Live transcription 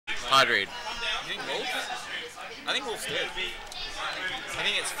Hard read. You think Wolf? I think Wolf's dead. I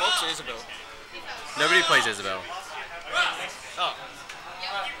think it's Fox or Isabel. Nobody plays Isabel. Oh.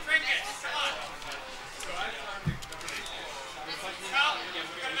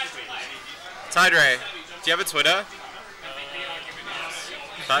 Tideray, do you have a Twitter?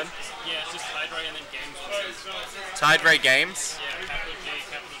 Fun? Yeah, it's just Tideray and then games. Tideray Games? Yeah, capital G,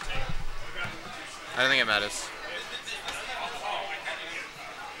 capital T. I don't think it matters.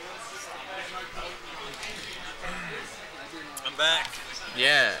 I'm back.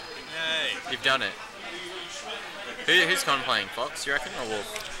 Yeah, Yay. you've done it. Who's Con playing? Fox, you reckon, or Wolf?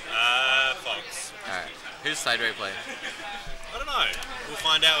 Fox. Alright. Who's Tideray playing? I don't know. We'll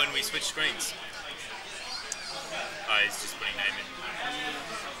find out when we switch screens. Oh, he's just putting name in.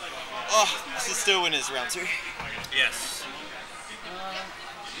 Oh, this is still winners round 2. Yes.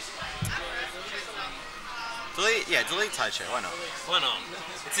 Delete Tideshow, why not? Why not?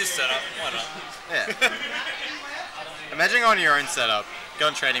 It's his setup. Why not? Yeah. Imagine on your own setup, go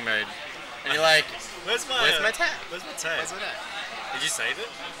in training mode, and you're like, Where's my tab? Where's my tab? Where's my tab? Did you save it?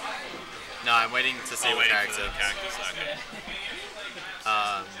 No, I'm waiting to see what waiting character. for the characters. Okay.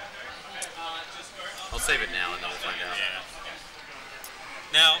 I'll save it now and then we'll find out. Yeah.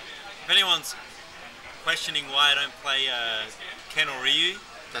 Now, if anyone's questioning why I don't play Ken or Ryu,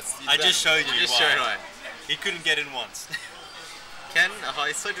 I just showed you why. He couldn't get in once. Ken,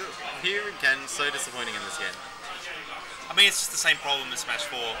 he's Hugh and Ken so disappointing in this game. I mean, it's just the same problem as Smash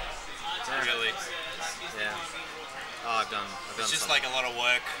 4. Really. Yeah. Oh, I've done It's just something. like a lot of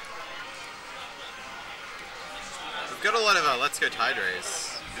work. We've got a lot of Let's Go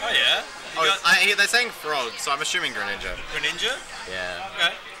Tiderays. Oh yeah. They're saying Frog, so I'm assuming Greninja. Greninja? Yeah.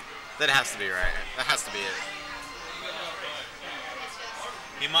 Okay. That has to be right. That has to be it.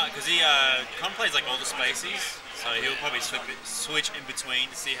 He might, because he plays like all the spaces, so he'll probably switch in between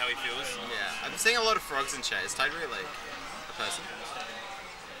to see how he feels. Yeah. I'm seeing a lot of frogs in chat. Is Tideray like a person?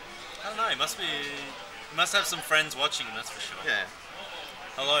 I don't know. He must have some friends watching him. That's for sure. Yeah.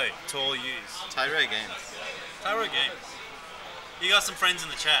 Hello to all yous. Tideray Games. Tideray Games. You got some friends in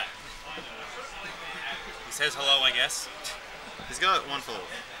the chat. He says hello, I guess. He's got one follower.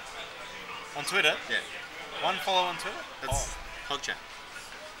 On Twitter? Yeah. One follow on Twitter? That's PogChat.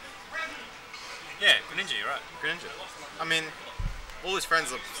 Yeah, Greninja, you're right. Greninja. I mean, all his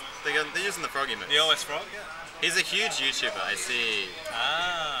friends they're using the froggy move. The OS Frog, yeah. He's a huge YouTuber, I see.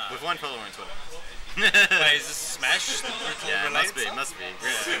 Ah. With one follower on Twitter. Wait, is this Smash Yeah, related? must be.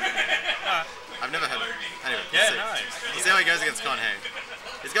 Yeah. I've never heard of it. Anyway, Yeah, we'll see. nice. We'll see how he goes against Con Hay.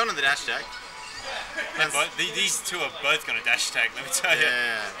 He's going to the dash attack. These two are both going to dash attack, let me tell you.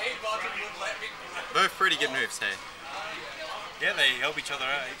 Yeah. Both pretty good moves, hey. Yeah, they help each other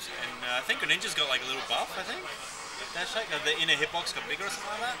out. And I think Greninja's got like a little buff, I think. Dash attack, the inner hitbox got bigger or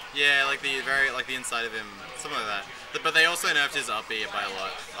something like that. Yeah, like the inside of him, something like that. But they also nerfed his up B by a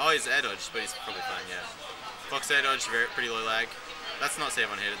lot. Oh, he's air dodged, but he's probably fine, yeah. Fox air dodged, pretty low lag. That's not save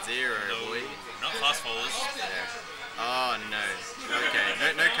on hit at 0, boy. Not fast followers. Yeah. Oh no.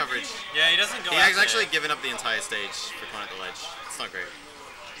 Okay, no coverage. Yeah, he doesn't go He out has actually there. given up the entire stage for Con at the ledge. It's not great.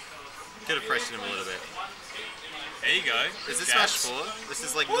 Could have pressured him a little bit. There you go. Is this Jabs. Smash 4? This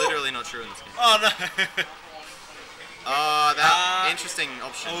is like literally not true in this game. Oh no! Oh, that interesting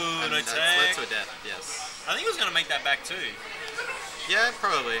option. Ooh, and no that's tag. led to a death, yes. I think he was going to make that back too. Yeah,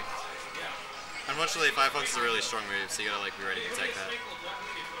 probably. Unfortunately, Firefox is a really strong move, so you gotta like be ready to take that.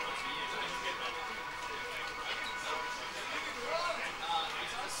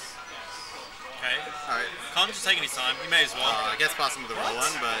 Okay. Alright. Con's just taking his time. He may as well. I guess pass him with the roll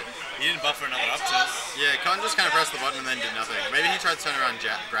one, but He didn't buffer another up tilt. yeah, Con just kind of pressed the button and then did nothing. Maybe he tried to turn around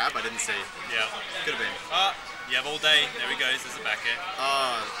grab, I didn't see. Yeah. Could have been. You have all day. There he goes. There's the back air.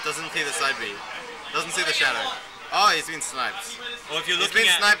 Oh, doesn't see the side B. Doesn't see the shadow. Oh, he's been sniped. Well, if you're He's looking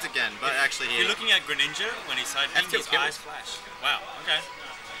been at sniped again, but actually if he... you're looking at Greninja when he's side beam, F2 his kills. eyes flash. Wow. Okay.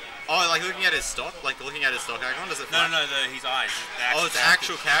 Oh, like looking at his stock? Like looking at his stock icon? Does it No, flash? no, his eyes. Oh, it's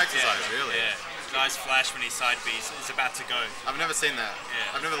actual character's eyes, really? Yeah. His eyes flash when he's side B. He's about to go. I've never seen that.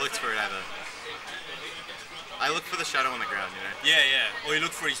 Yeah. I've never looked for it either. I look for the shadow on the ground, you know? Yeah, yeah. Or you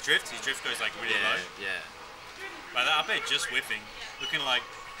look for his drift. His drift goes like really low. Yeah. But that up air just whiffing. Looking like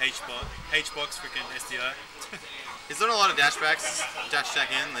H-box freaking SDO. He's done a lot of dashbacks. Dash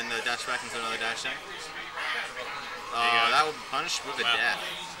attack in, then the dash back into another dash attack. Oh, that will punish with a dash.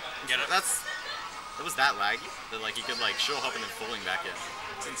 Get it? It was that laggy that like he could like sure hop and then falling back in.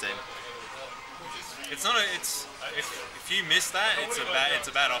 It's insane. It's not a. It's if you miss that, it's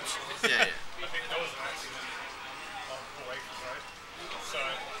a bad option. Yeah.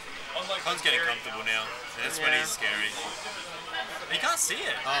 Con's getting comfortable now. That's when he's scary. You can't see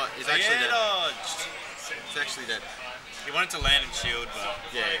it. Oh, he's actually dead. Dodged. He's actually dead. He wanted to land and shield, but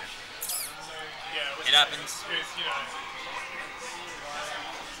Yeah. it happens.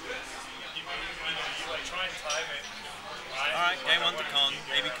 Alright, game 1 to Con.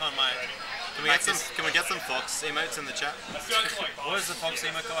 Maybe Con might. Can we get some Fox emotes in the chat? What is the Fox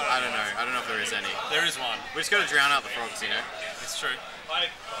emote called? I don't know. I don't know if there is any. There is one. We just got to drown out the frogs, you know. It's true. I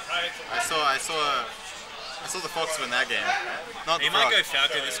saw the Fox win that game. Not the He might go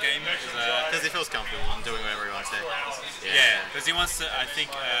Falco this game because he feels comfortable and doing whatever he wants to. Yeah, because he wants to. I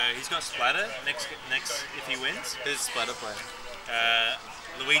think he's got Splatter next if he wins. Who's Splatter player?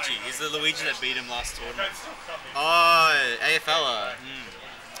 Luigi. He's the Luigi that beat him last tournament. Oh, AFLer.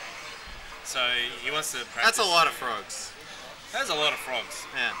 So he wants to practice. That's a lot of frogs. That's a lot of frogs.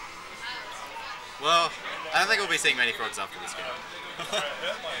 Yeah. Well, I don't think we'll be seeing many frogs after this game.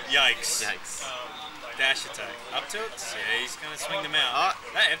 Yikes. Yikes. Dash attack. Up tilts? Yeah, he's going to swing them out. Oh.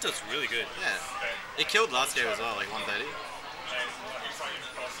 That F tilt's really good. Yeah. It killed last game as well, like 130.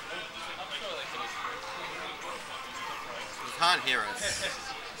 He can't hear us.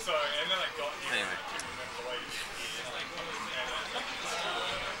 Anyway.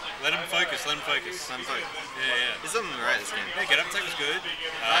 Let him focus, let him focus. Let him focus. Yeah. He's doing right this game. Yeah, get up attack was good.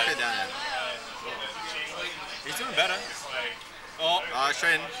 Back her down now. He's doing better. Oh,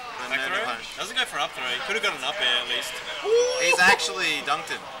 Shin. back throw? Doesn't go for an up throw. He could have got an up air at least. He's actually dunked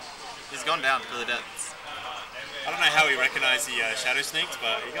him. He's gone down to the depths. I don't know how he recognized the Shadow Sneaks,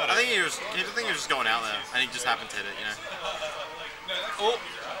 but he got it. I think he was just going out there, and he just happened to hit it, you know. Oh,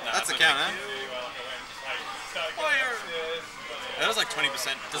 that's a count, huh? Fire! That was like 20%.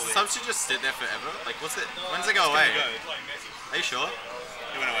 Does the substitute just sit there forever? Like, what's it? When's it go away? Are you sure?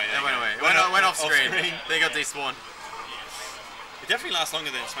 It went away. It went away. It went off screen. They got despawned. It definitely lasts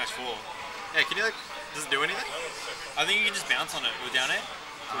longer than Smash 4. Yeah, can you like, does it do anything? I think you can just bounce on it with down air.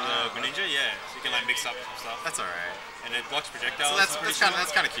 With Greninja, yeah. So you can like mix up some stuff. That's alright. And it blocks projectiles. So that's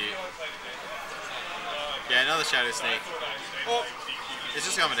kind of cute. Yeah, another Shadow Sneak. Oh. It's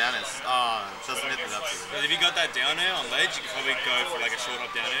just coming down. It doesn't hit the up. But if you got that down air on ledge, you could probably go for like a short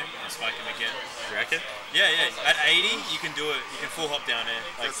hop down air and spike him again. You reckon? Yeah. At 80, you can do it. You can full hop down air.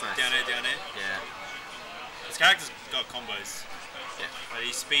 Like that's nice. Down air. Yeah. His character's got combos. Yeah. But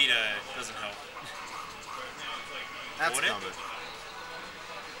his speed doesn't help. That's a combo.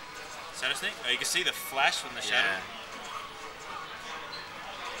 Shadow Sneak? Oh, you can see the flash from the shadow. Yeah.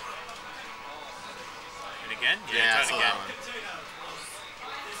 And again? Yeah, I try saw it again. that one.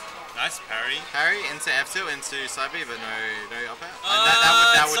 Nice parry. Parry into F2 into side B, but no up air.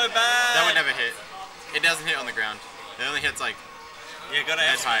 So bad. That would never hit. It doesn't hit on the ground. It only hits like you gotta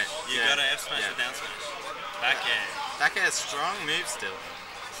F smash. You yeah. gotta F smash or down smash. Back air. Back air is strong move still.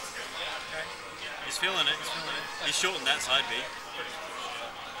 He's feeling it. He's shortened that side B.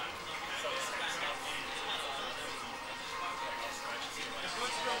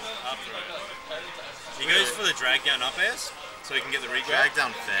 Up throw. He goes for the drag down up airs. So he can get the regrab. Drag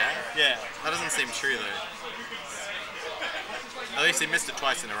down fair? Yeah. That doesn't seem true though. At least he missed it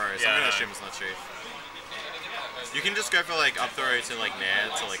twice in a row, so I'm gonna assume it's not true. You can just go for like up throw to like nair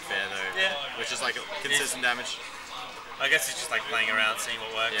to like fair though. Yeah. Which is like consistent damage. I guess he's just like playing around, seeing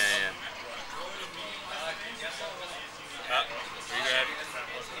what works. Yeah. Regrab.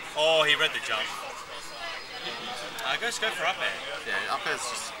 Oh, he read the jump. Just go for up air. Yeah, up air's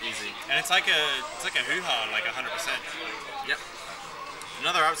just easy. And it's like a hoo-ha, like 100%. Yep.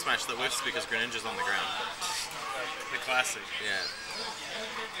 Another up smash that whiffs because Greninja's on the ground. The classic. Yeah.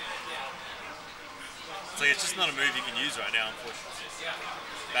 It's like it's just not a move you can use right now, unfortunately.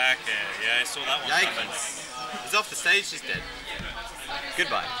 Back air. Yeah, I saw that one coming. He's off the stage, he's dead.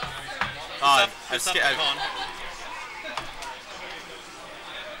 Goodbye. I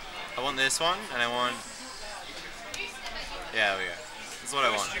want this one, and I want... Yeah, there we go. That's what I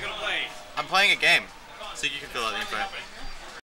want. I'm playing a game, so you can fill out the info.